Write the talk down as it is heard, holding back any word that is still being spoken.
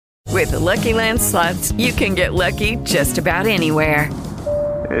With the Lucky Land Slots, you can get lucky just about anywhere.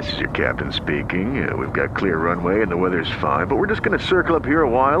 This is your captain speaking. We've got clear runway and the weather's fine, but we're just going to circle up here a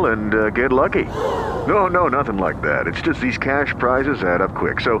while and get lucky. No, nothing like that. It's just these cash prizes add up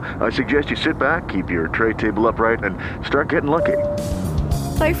quick. So I suggest you sit back, keep your tray table upright, and start getting lucky.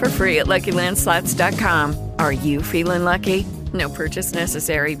 Play for free at LuckyLandSlots.com. Are you feeling lucky? No purchase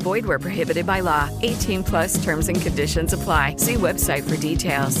necessary. Void where prohibited by law. 18 plus terms and conditions apply. See website for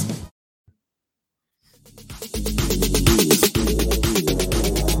details.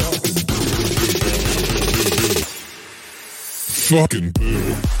 Fucking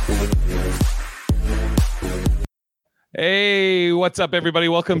boo. Hey, what's up, everybody?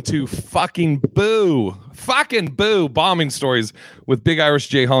 Welcome to Fucking Boo. Fucking Boo bombing stories with Big Irish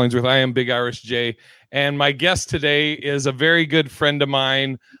J Hollingsworth. I am Big Irish J, and my guest today is a very good friend of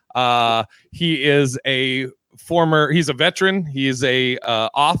mine. He is he's a veteran. He is a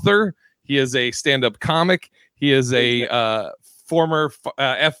author. He is a stand-up comic. He is a former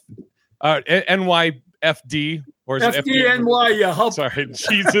NYFD. Or is FDNY, you hump. Sorry,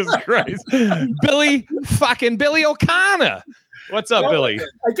 Jesus Christ. Billy O'Connor. What's up, Billy?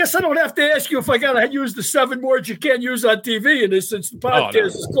 I guess I don't have to ask you if I got to use the 7 words you can't use on TV in this, since the podcast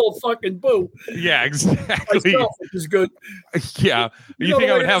is called Fucking Boo. Yeah, exactly. Myself, which is good. Yeah. You think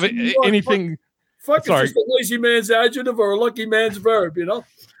I would have anything? Fuck is just a lazy man's adjective or a lucky man's verb, you know?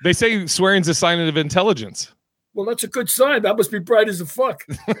 They say swearing's a sign of intelligence. Well, that's a good sign. That must be bright as a fuck.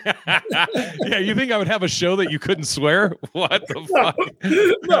 Yeah, you think I would have a show that you couldn't swear? What the fuck?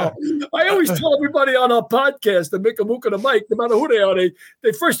 No. I always tell everybody on our podcast, the Mick and Mook and the Mike, no matter who they are,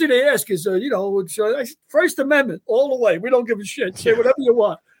 the first thing they ask is, First Amendment all the way. We don't give a shit. Say whatever you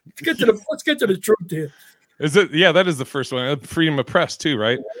want. Let's get to the truth here. Is it? Yeah, that is the first one. Freedom of press too,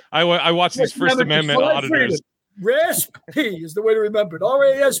 right? I watch these First Amendment auditors. RASP-P is the way to remember it.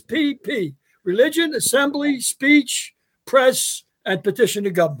 RASPP. Religion, assembly, speech, press, and petition to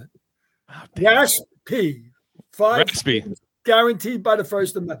government. RASP-P. 5 guaranteed by the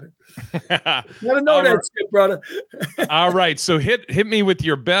First Amendment. You gotta know that shit, brother. All right. So hit me with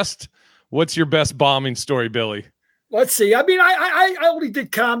your best. What's your best bombing story, Billy? Let's see. I mean, I only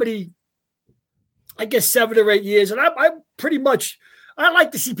did comedy, I guess, 7 or 8 years, and I pretty much I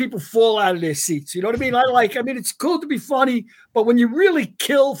like to see people fall out of their seats. You know what I mean? I mean, it's cool to be funny, but when you really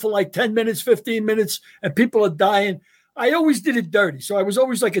kill for like 10 minutes, 15 minutes, and people are dying, I always did it dirty. So I was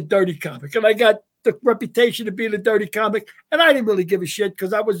always like a dirty comic, and I got the reputation of being a dirty comic, and I didn't really give a shit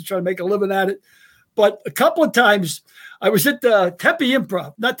because I wasn't trying to make a living at it. But a couple of times I was at the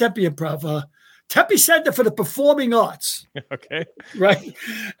Tempe Center for the Performing Arts. Okay. Right.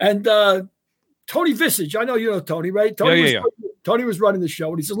 And Tony Visage, I know you know Tony, right? Tony was running the show,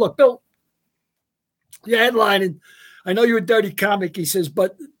 and he says, "Look, Bill, you're headlining. I know you're a dirty comic," he says,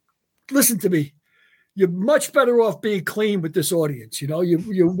 "but listen to me. You're much better off being clean with this audience. You know,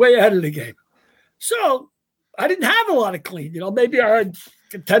 you're way ahead of the game." So I didn't have a lot of clean. You know, maybe I had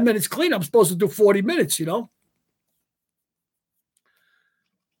 10 minutes clean. I'm supposed to do 40 minutes, you know.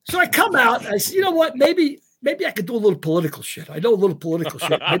 So I come out, and I say, you know what, maybe I could do a little political shit. I know a little political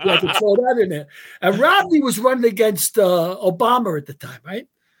shit. Maybe I could throw that in there. And Romney was running against Obama at the time, right?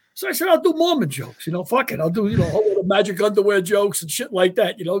 So I said, I'll do Mormon jokes. You know, fuck it. I'll do, a whole lot of magic underwear jokes and shit like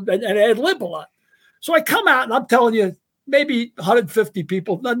that, and ad lib a lot. So I come out, and I'm telling you, maybe 150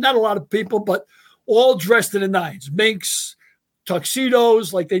 people, not a lot of people, but all dressed in the nines, minks,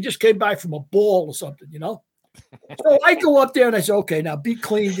 tuxedos, like they just came back from a ball or something, you know? So I go up there and I say, okay, now be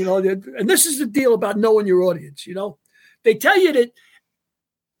clean, you know. And this is the deal about knowing your audience, you know. They tell you that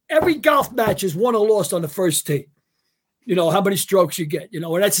every golf match is won or lost on the first tee. You know, how many strokes you get, you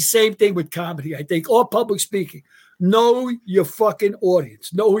know. And that's the same thing with comedy, I think, or public speaking. Know your fucking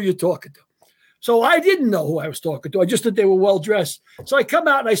audience. Know who you're talking to. So I didn't know who I was talking to. I just thought they were well-dressed. So I come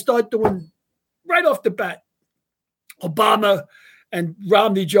out and I start doing, right off the bat, Obama and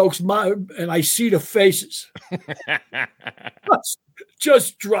Romney jokes, and I see the faces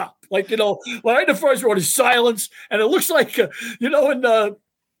just drop. Like, you know, right the first one is silence, and it looks like, you know, in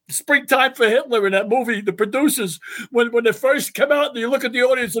Springtime for Hitler in that movie, the producers, when they first come out and you look at the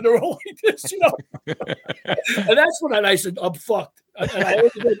audience and they're all like this, you know. And that's when I said, I'm fucked. And I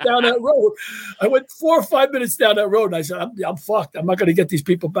went down that road. I went 4 or 5 minutes down that road, and I said, I'm fucked. I'm not going to get these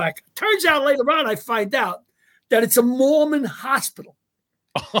people back. Turns out later on, I find out that it's a Mormon hospital.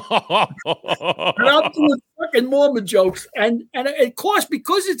 And I'm doing fucking Mormon jokes. And of course,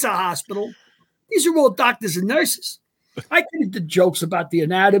 because it's a hospital, these are all doctors and nurses. I can do jokes about the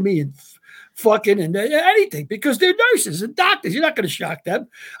anatomy and fucking and anything because they're nurses and doctors. You're not going to shock them.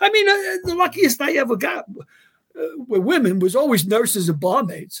 I mean, the luckiest I ever got with women was always nurses and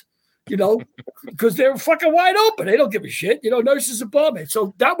barmaids. because they're fucking wide open. They don't give a shit. Nurses and barmaids.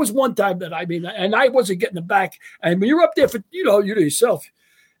 So that was one time that and I wasn't getting them back. And when you're up there for, you know yourself,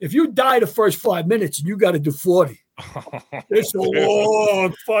 if you die the first 5 minutes and you got to do 40, it's a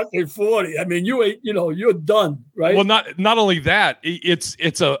long fucking 40. I mean, you ain't, you're done, right? Well, not only that, it's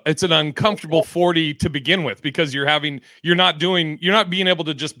an uncomfortable 40 to begin with, because you're not being able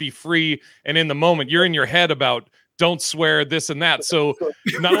to just be free and in the moment. You're in your head about don't swear, this and that. So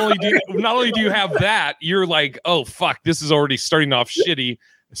not only do you have that, you're like, oh fuck, this is already starting off shitty.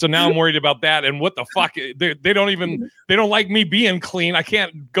 So now I'm worried about that. And what the fuck? They don't like me being clean. I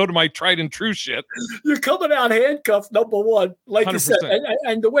can't go to my tried and true shit. You're coming out handcuffed, number one. Like 100%. You said,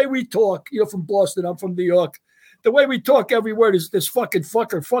 and the way we talk, from Boston, I'm from New York. The way we talk, every word is this fucking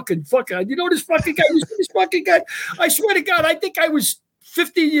fucker. You know this fucking guy? You see this fucking guy? I swear to God, I think I was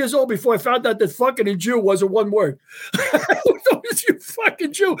 15 years old before I found out that fucking and Jew wasn't one word. You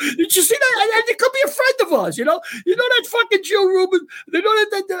fucking Jew. Did you see that? And it could be a friend of ours, You know that fucking Jew, Ruben?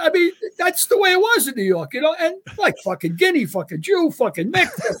 I mean, that's the way it was in New York, and like fucking Guinea, fucking Jew, fucking Mick,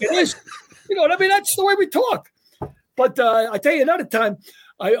 fucking this. What I mean? That's the way we talk. But I tell you another time,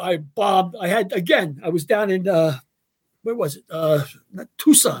 I bombed. I was down in, where was it?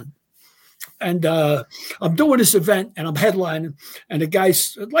 Tucson. And I'm doing this event, and I'm headlining, and the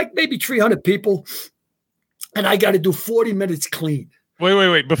guy's like maybe 300 people, and I got to do 40 minutes clean.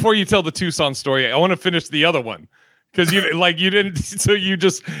 Wait! Before you tell the Tucson story, I want to finish the other one, because you didn't. So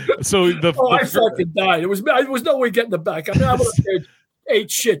I fucking died. It was no way getting the back. I mean, I would have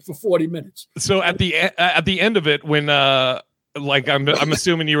ate shit for 40 minutes. So at the end of it, when I'm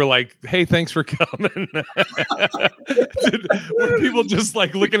assuming you were like, hey, thanks for coming. Were people just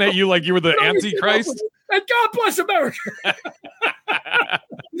like looking at you like you were the Antichrist? And God bless America.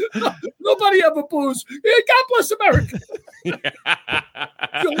 Nobody ever boos. Yeah, God bless America.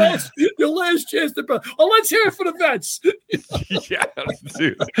 Your last chance to. Oh, let's hear it for the vets. Yeah,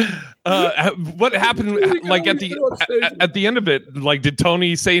 dude. What happened? Like at the end of it, like, did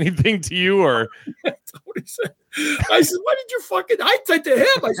Tony say anything to you, or? Tony said, I said, "Why did you fucking?" I said to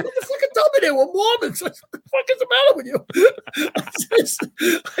him, "I said, what the fucking tell me they were Mormons? I said, what the fuck is the matter with you?" I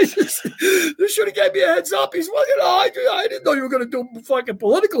just they should have gave me a heads up. He's fucking. I didn't know you were going to do fucking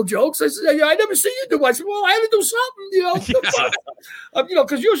political jokes. I said, "Yeah, I never see you do." I said, "Well, I had to do something,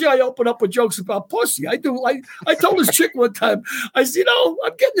 because usually I open up with jokes about pussy. I do. I told this chick one time, I said,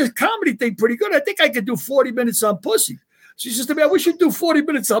 I'm getting this comedy thing pretty good. I think I could do 40 minutes on pussy. She says to me, we should do 40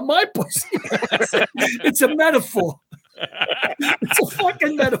 minutes on my pussy. It's a metaphor. It's a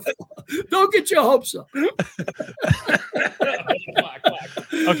fucking metaphor. Don't get your hopes up.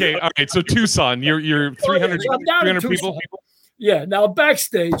 Okay, all right. So Tucson, you're 300 people. Yeah, now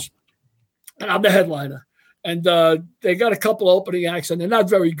backstage, and I'm the headliner. And they got a couple opening acts, and they're not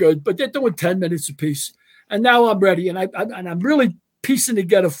very good, but they're doing 10 minutes apiece. And now I'm ready, and I'm really piecing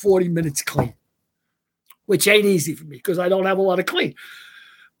together 40 minutes clean, which ain't easy for me because I don't have a lot of clean.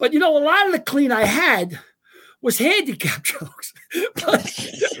 But, a lot of the clean I had was handicap jokes. But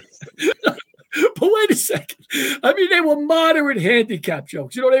wait a second. I mean, they were moderate handicap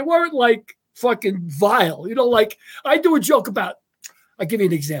jokes. They weren't like fucking vile. Like I do a joke about, I'll give you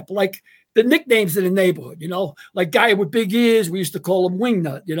an example, like the nicknames in the neighborhood, like guy with big ears, we used to call him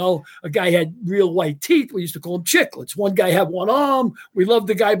Wingnut, a guy had real white teeth, we used to call him Chicklets. One guy had one arm, we loved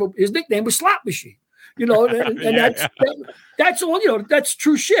the guy, but his nickname was Slot Machine, and that's all, that's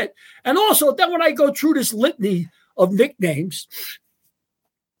true shit. And also then when I go through this litany of nicknames,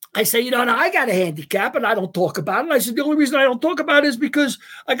 I say, now I got a handicap and I don't talk about it. I said, the only reason I don't talk about it is because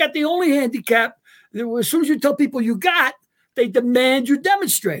I got the only handicap. As soon as you tell people you got, they demand you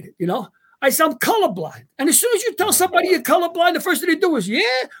demonstrate it, I said, I'm colorblind. And as soon as you tell somebody you're colorblind, the first thing they do is,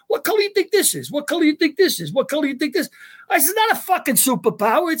 yeah, what color you think this is? What color you think this is? What color you think this? I said, not a fucking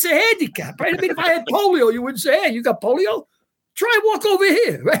superpower. It's a handicap, right? I mean, if I had polio, you wouldn't say, hey, you got polio? Try and walk over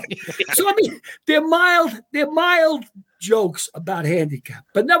here, right? So, I mean, they're mild jokes about handicap.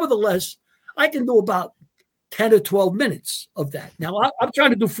 But nevertheless, I can do about 10 or 12 minutes of that. Now, I'm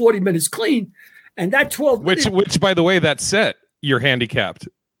trying to do 40 minutes clean. And that 12 minutes. Which, by the way, that set, you're handicapped.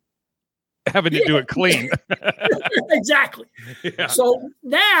 Having to do it clean. Exactly. Yeah. So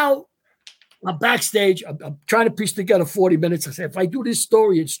now I'm backstage. I'm trying to piece together 40 minutes. I say, if I do this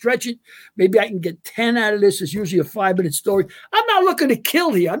story and stretch it, maybe I can get 10 out of this. It's usually a 5-minute story. I'm not looking to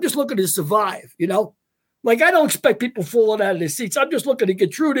kill here. I'm just looking to survive, Like, I don't expect people falling out of their seats. I'm just looking to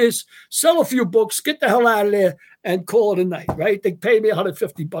get through this, sell a few books, get the hell out of there, and call it a night, right? They pay me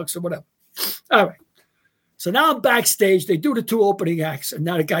 $150 or whatever. All right. So now I'm backstage. They do the 2 opening acts, and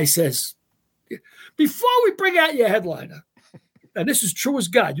now the guy says, before we bring out your headliner, and this is true as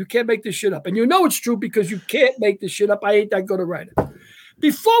God. You can't make this shit up. And you know it's true because you can't make this shit up. I ain't that good to write it.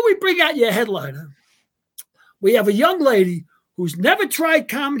 Before we bring out your headliner, we have a young lady who's never tried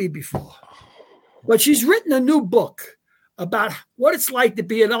comedy before, but she's written a new book about what it's like to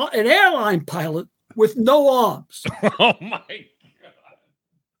be an airline pilot with no arms. Oh, my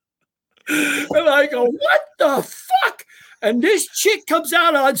God. And I go, what the fuck? And this chick comes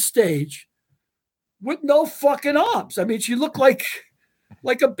out on stage with no fucking arms. I mean, she looked like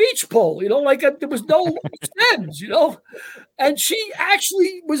a beach pole, there was no stems, And she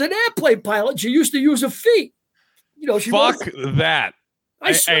actually was an airplane pilot. She used to use her feet. Fuck that.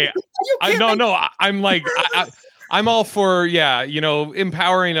 I'm like, I'm all for,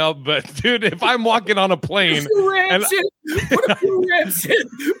 empowering up. But, dude, if I'm walking on a plane. Put a few ramps in.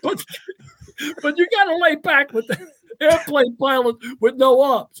 But you got to lay back with the airplane pilot with no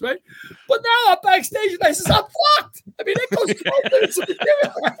arms, right? But now I'm backstage and I says, I'm fucked. I mean, it goes 12 minutes of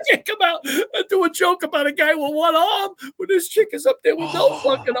material. I can't come out and do a joke about a guy with one arm when this chick is up there with no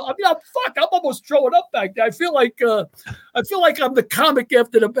fucking arm. I mean, I'm almost throwing up back there. I feel like I'm the comic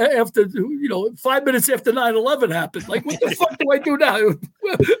after 5 minutes after 9/11 happened. Like, what the fuck do I do now? I mean,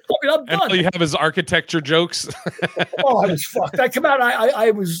 I'm done. All you have is architecture jokes. I was fucked. I come out.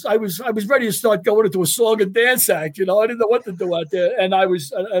 I was ready to start going into a song and dance act. I didn't know what to do out there, and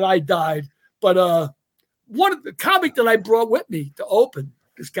I died. But one of the comic that I brought with me to open,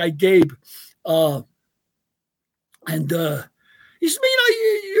 this guy Gabe, and he said,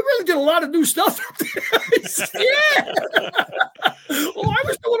 you really did a lot of new stuff out there. I said, yeah. Well, I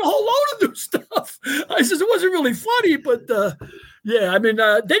was doing a whole load of new stuff. I says it wasn't really funny, but yeah, I mean,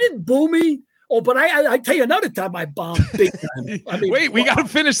 they didn't boo me. Oh, but I tell you another time I bombed big time. I mean, wait, we got to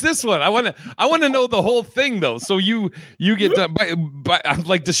finish this one. I want to know the whole thing though. So you get I'm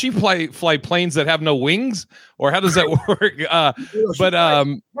like, does she fly planes that have no wings, or how does that work?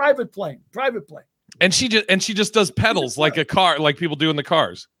 Private plane. And she just does pedals like a car, like people do in the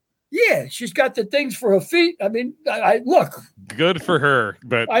cars. Yeah, she's got the things for her feet. I mean, I look. Good for her,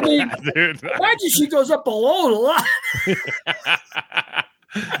 but I mean, dude. Imagine she goes up alone a lot.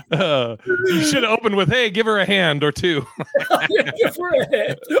 You should have opened with, hey, give her a hand or two. Give her a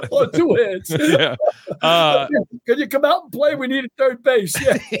hand or two hands. Yeah. Can you come out and play? We need a third base.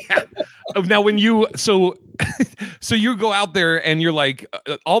 Yeah. Yeah. Now, when you so you go out there and you're like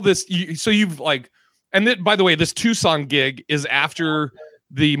all this. You've like, and then, by the way, this Tucson gig is after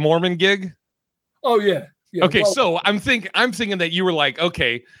the Mormon gig. Oh yeah. Yeah, okay, so I'm thinking that you were like,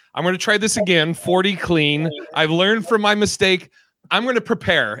 okay, I'm going to try this again, 40 clean. I've learned from my mistake. I'm going to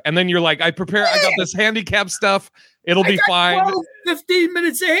prepare. And then you're like, I got this handicap stuff. It'll be fine. 15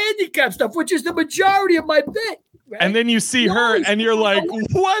 minutes of handicap stuff, which is the majority of my bit. Right? And then you see her and you're like,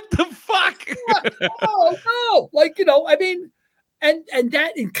 what the fuck? Oh, no. Like, I mean, and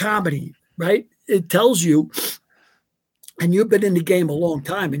that in comedy, right? It tells you, and you've been in the game a long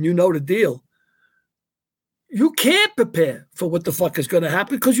time and you know the deal. You can't prepare for what the fuck is going to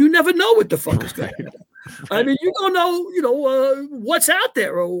happen because you never know what the fuck is going to happen. I mean, you don't know, what's out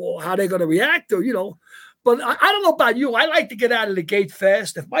there or how they're going to react or, but I don't know about you. I like to get out of the gate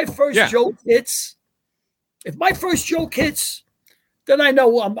fast. If my first joke hits, then I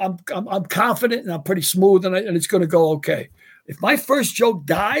know I'm confident and I'm pretty smooth and it's going to go okay. If my first joke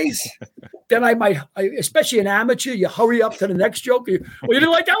dies, then I might, especially an amateur, you hurry up to the next joke. You didn't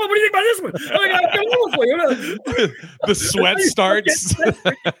like that one? What do you think about this one? The sweat starts. But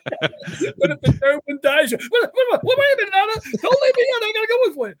if the third one dies, wait a minute, Anna. Don't leave me out. I got to go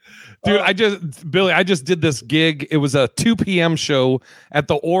with for you. Dude, I just did this gig. It was a 2 p.m. show at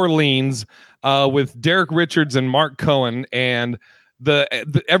the Orleans with Derek Richards and Mark Cohen. And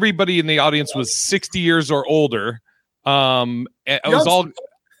everybody in the audience was 60 years or older. It was all,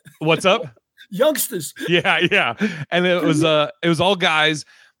 what's up? Youngsters. Yeah. And it was all guys.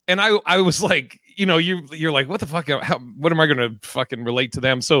 And I was like, you're like, what the fuck? What am I going to fucking relate to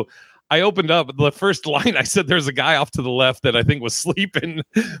them? So I opened up the first line. I said, there's a guy off to the left that I think was sleeping.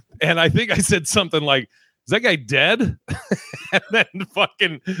 And I think I said something like, is that guy dead? And then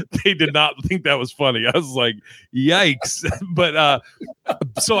fucking, they did not think that was funny. I was like, yikes. But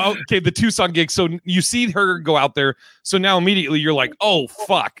the Tucson gig. So you see her go out there. So now immediately you're like, oh,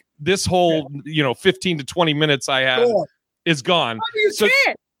 fuck. This whole, 15 to 20 minutes I had is gone. You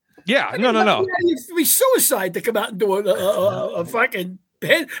can't. Yeah, no. It'd be suicide to come out and do a fucking...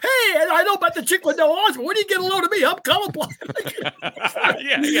 Hey, I know about the chick with no arms, but when do you get a load of me? I'm colorblind.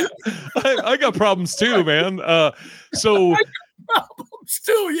 Yeah. I got problems too, man. So problems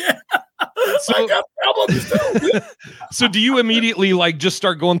too, yeah. I got problems too. So do you immediately like just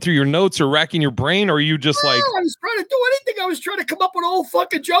start going through your notes or racking your brain, or are you just like? I was trying to do anything. I was trying to come up with old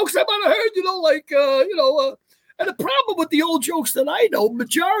fucking jokes I might have heard. And the problem with the old jokes that I know,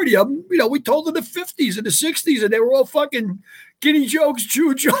 majority of them, we told in the 50s and the 60s, and they were all fucking guinea jokes,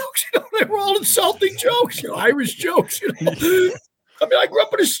 Jew jokes. They were all insulting jokes, Irish jokes. I mean, I grew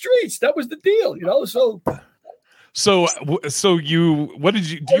up in the streets. That was the deal, So you, what did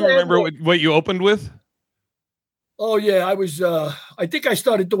you, do you remember what you opened with? Oh yeah, I was, I think I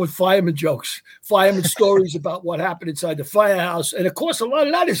started doing fireman jokes, fireman stories about what happened inside the firehouse. And of course, a lot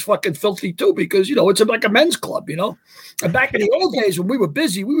of that is fucking filthy too, because, it's like a men's club, and back in the old days when we were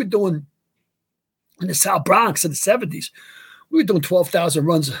busy, we were doing in the South Bronx in the 70s, we were doing 12,000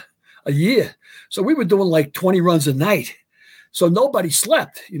 runs a year. So we were doing like 20 runs a night. So nobody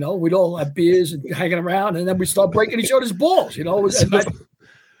slept, we'd all have beers and hanging around, and then we start breaking each other's balls,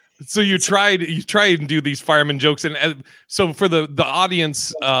 So you try and do these fireman jokes. And so for the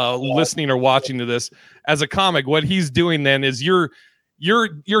audience listening or watching to this, as a comic, what he's doing then is you're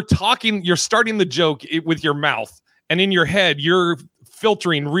talking, you're starting the joke with your mouth, and in your head, you're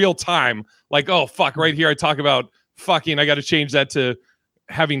filtering real time. Like, oh, fuck, right here, I talk about fucking, I got to change that to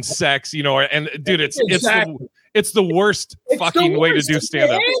having sex, and dude, it's the worst fucking way to do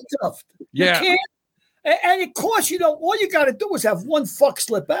stand-up. Yeah. And of course, all you got to do is have one fuck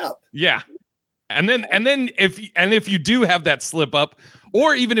slip out. Yeah. And then if you do have that slip up,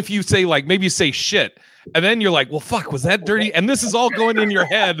 or even if you say like, maybe you say shit, and then you're like, well, fuck, was that dirty? And this is all going in your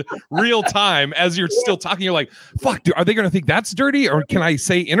head real time as you're still talking. You're like, fuck, are they going to think that's dirty? Or can I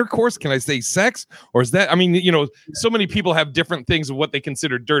say intercourse? Can I say sex? Or is that, I mean, so many people have different things of what they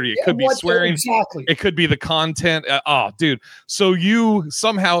consider dirty. It could be swearing. Exactly. It could be the content. Dude. So you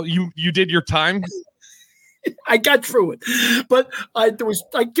somehow, you did your time. I got through it, but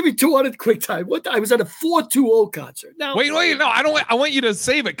give me 200 quick time. I was at a 420 concert. Now, wait, no, I want you to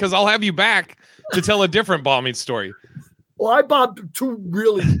save it because I'll have you back to tell a different bombing story. Well, I bombed 2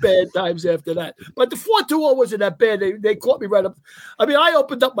 really bad times after that, but the 420 wasn't that bad. They caught me right up. I mean, I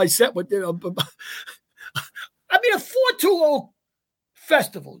opened up my set with, a 420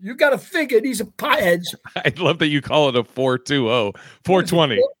 festival. You got to figure these are potheads. I love that you call it a 420,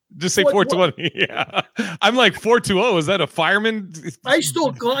 420. Just say 420. Yeah. I'm like 420. Is that a fireman? I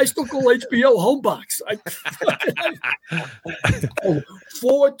still call HBO Homebox.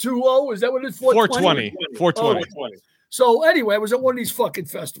 420. Is that what it's 420? 420. So anyway, I was at one of these fucking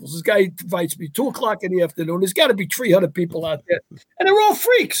festivals. This guy invites me 2:00 in the afternoon. There's got to be 300 people out there, and they're all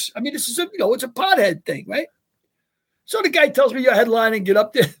freaks. I mean, this is it's a pothead thing, right? So the guy tells me you're headlining, get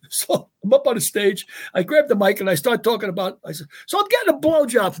up there. So I'm up on the stage. I grab the mic and I start talking about, I said, so I'm getting a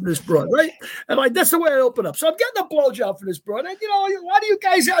blowjob from this broad, right? And that's the way I open up. So I'm getting a blowjob from this broad. And, a lot of you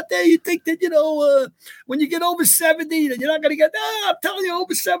guys out there, you think that, when you get over 70, that you're not going to get, I'm telling you,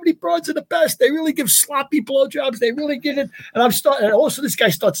 over 70 broads are the best. They really give sloppy blowjobs. They really get it. And and also this guy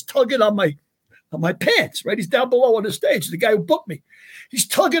starts tugging on my pants, right? He's down below on the stage. The guy who booked me, he's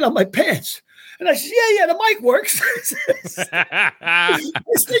tugging on my pants. And I said, yeah, the mic works. I said,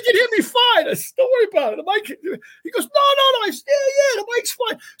 you can hear me fine. I said, don't worry about it. The mic. He goes, no. I said, yeah, the mic's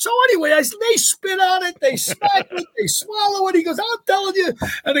fine. So anyway, they spit on it, they smack it, they swallow it. He goes, I'm telling you.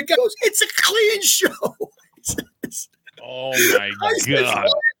 And the guy goes, it's a clean show. Oh, my God.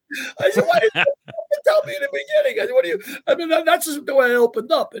 I said, why didn't you tell me in the beginning? I said, what do you? I mean, that's just the way I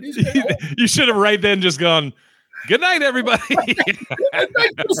opened up. And he's you should have right then just gone, good night, everybody.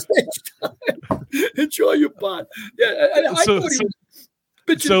 Enjoy your pot. Yeah, I thought he was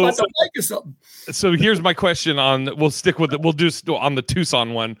bitching about the mic or something. So here's my question we'll stick with it. We'll do on the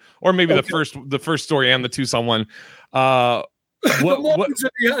Tucson one, or maybe the first story and the Tucson one. The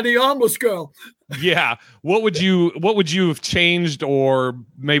armless girl. Yeah. What would you have changed or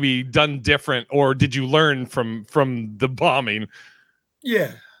maybe done different, or did you learn from the bombing?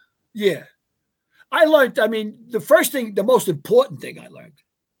 Yeah. I learned, the most important thing I learned,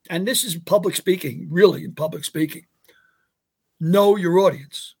 and this is public speaking, really in public speaking, know your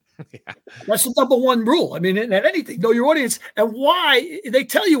audience. Yeah. That's the number one rule. I mean, in anything, know your audience. And why they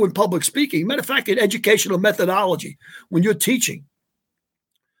tell you in public speaking, matter of fact, in educational methodology, when you're teaching,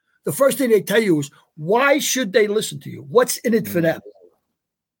 the first thing they tell you is, why should they listen to you? What's in it for them?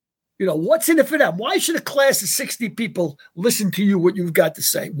 What's in it for them? Why should a class of 60 people listen to you, what you've got to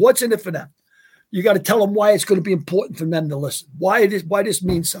say? What's in it for them? You got to tell them why it's going to be important for them to listen, why this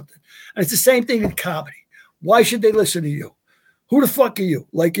means something. And it's the same thing in comedy. Why should they listen to you? Who the fuck are you?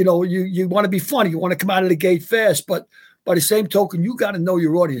 Like, you want to be funny. You want to come out of the gate fast. But by the same token, you got to know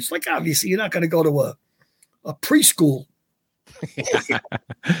your audience. Like, obviously, you're not going to go to a preschool.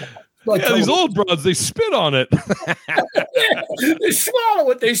 these old broads, they spit on it. Yeah, they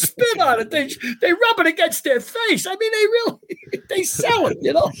swallow it, they spit on it, they rub it against their face. I mean, they sell it,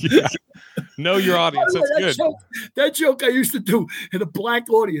 you know. Yeah. Know your audience. That's good. That joke I used to do in a black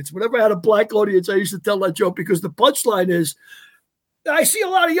audience. Whenever I had a black audience, I used to tell that joke because the punchline is, I see a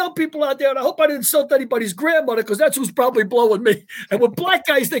lot of young people out there, and I hope I didn't insult anybody's grandmother because that's who's probably blowing me. And with black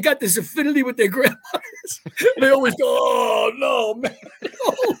guys, they got this affinity with their grandmothers. They always go, "Oh no, man!"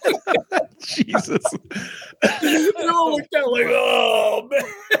 Jesus. They all look down like, "Oh man."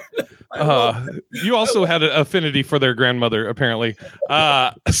 You also had an affinity for their grandmother, apparently.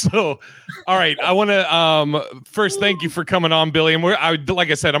 So, all right. I want to first thank you for coming on, Billy. And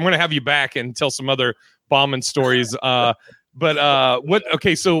like I said, I'm going to have you back and tell some other bombing stories. But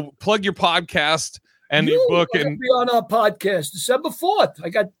okay, so plug your podcast and your book. And be on our podcast December 4th. I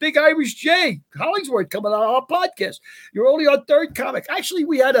got Big Irish J Hollingsworth coming on our podcast. You're only our third comic. Actually,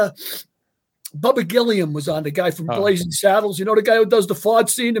 we had Bubba Gilliam was on, the guy from Blazing Saddles. You know, the guy who does the fart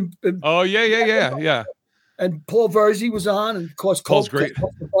scene. Oh, yeah. And Paul Verzi was on, and of course, Paul's great.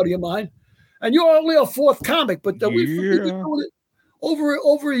 A buddy of mine. And you're only our fourth comic, but we've been doing it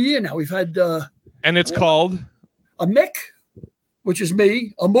over a year now. We've had and it's called a Mick, which is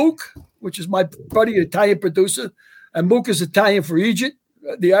me, a Mook, which is my buddy, Italian producer, and Mook is Italian for Egypt.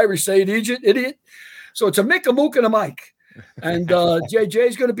 The Irish say it, Egypt, idiot. So it's a Mick, a Mook, and a Mike. And JJ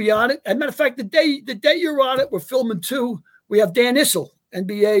is going to be on it. And matter of fact, the day you're on it, we're filming too. We have Dan Issel,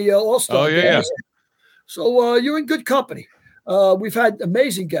 NBA All-Star. Oh, yeah. So you're in good company. We've had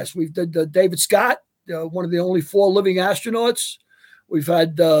amazing guests. We've did David Scott, one of the only 4 living astronauts. We've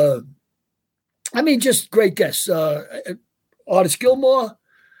had, just great guests. Artis Gilmore,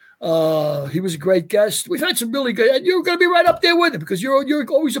 he was a great guest. We've had some really good, and you're going to be right up there with him because you're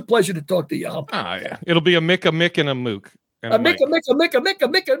always a pleasure to talk to you. Oh, yeah. It'll be a Mick, and a Mook. And a Mick, a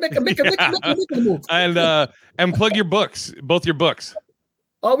Mook. And plug your books, both your books.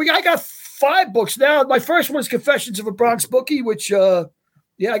 I got 5 books now. My first one is Confessions of a Bronx Bookie, which, I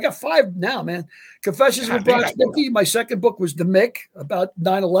got 5 now, man. Confessions of a Bronx Bookie. My second book was The Mick, about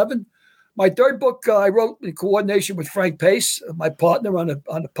 9/11. My third book I wrote in coordination with Frank Pace, my partner on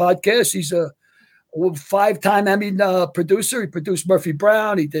the podcast. He's a 5-time Emmy producer. He produced Murphy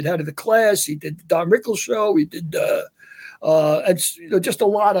Brown. He did Head of the Class. He did the Don Rickles Show. He did just a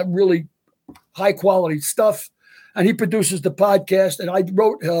lot of really high quality stuff. And he produces the podcast. And I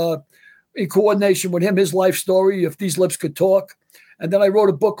wrote in coordination with him his life story, If These Lips Could Talk. And then I wrote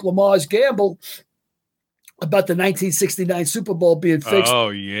a book, Lamar's Gamble, about the 1969 Super Bowl being fixed. Oh,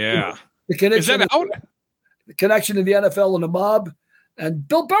 yeah. The connection, is that out? The connection to the NFL and the mob. And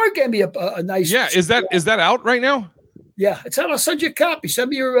Bill Burr gave me a nice. Yeah, is that out right now? Yeah, it's out. I'll send you a copy.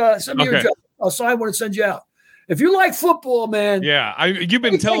 Send me your your job. I'll sign one and send you out. If you like football, man. Yeah, you've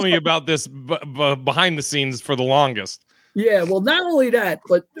been telling me about this behind the scenes for the longest. Yeah, well, not only that,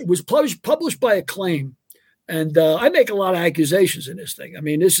 but it was published by Acclaim, and I make a lot of accusations in this thing. I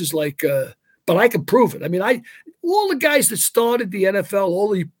mean, this is like. But I can prove it. I mean, all the guys that started the NFL, all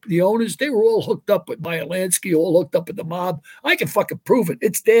the owners, they were all hooked up with Meyer Lansky, all hooked up with the mob. I can fucking prove it.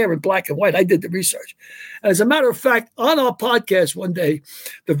 It's there in black and white. I did the research. And as a matter of fact, on our podcast one day,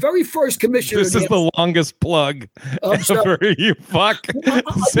 the very first commissioner. This is the longest plug ever. You fuck.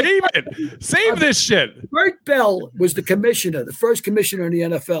 Save it. Save this shit. Bert Bell was the commissioner, the first commissioner in the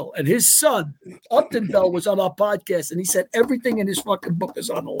NFL. And his son, Upton Bell, was on our podcast. And he said everything in his fucking book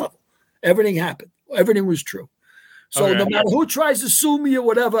is on the level. Everything happened. Everything was true. So no matter who tries to sue me or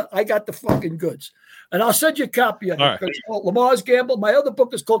whatever, I got the fucking goods. And I'll send you a copy of it. Right. It's called Lamar's Gamble. My other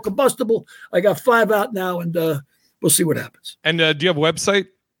book is called Combustible. I got 5 out now, and we'll see what happens. And do you have a website?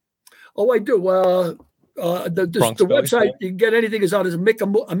 Oh, I do. The website, you can get anything is on is a Mick,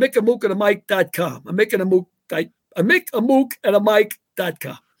 a Mook and a Mike.com. A Mick and a Mook and a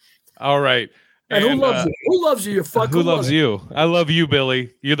Mike.com. All right. And who loves you? Who loves you? You fuck. Who loves you? I love you,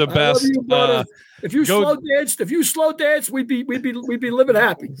 Billy. You're the best. I love you, if you slow dance, we'd be living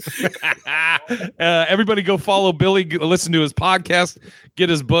happy. Everybody go follow Billy. Listen to his podcast. Get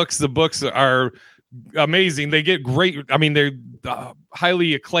his books. The books are amazing. They get great. I mean, they're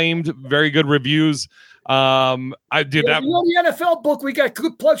highly acclaimed. Very good reviews. I did that. You know, the NFL book, we got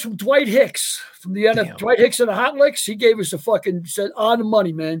good plugs from Dwight Hicks from the NFL. Dwight Hicks and the Hot Licks. He gave us said on the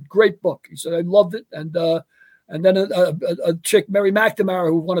money, man. Great book. He said I loved it, and then a chick, Mary McNamara,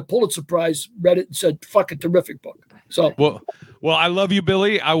 who won a Pulitzer Prize, read it and said, "Fucking terrific book." So well, I love you,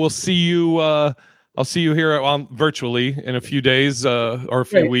 Billy. I will see you. I'll see you here virtually in a few days or a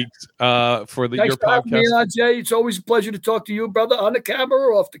few weeks for your podcast. Me on, Jay. It's always a pleasure to talk to you, brother, on the camera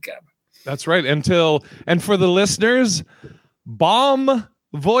or off the camera. That's right. And for the listeners, bomb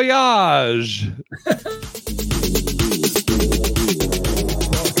Voyage.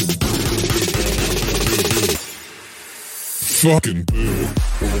 Fucking boo.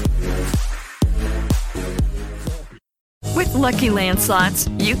 With Lucky Land Slots,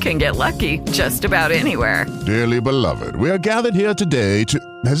 you can get lucky just about anywhere. Dearly beloved, we are gathered here today to...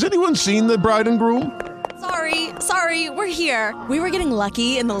 Has anyone seen the bride and groom? Sorry, we're here. We were getting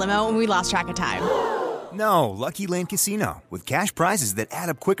lucky in the limo and we lost track of time. No, Lucky Land Casino, with cash prizes that add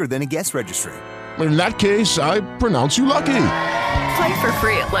up quicker than a guest registry. In that case, I pronounce you lucky. Play for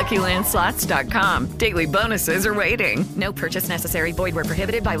free at LuckyLandSlots.com. Daily bonuses are waiting. No purchase necessary. Void where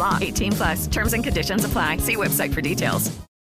prohibited by law. 18+. Terms and conditions apply. See website for details.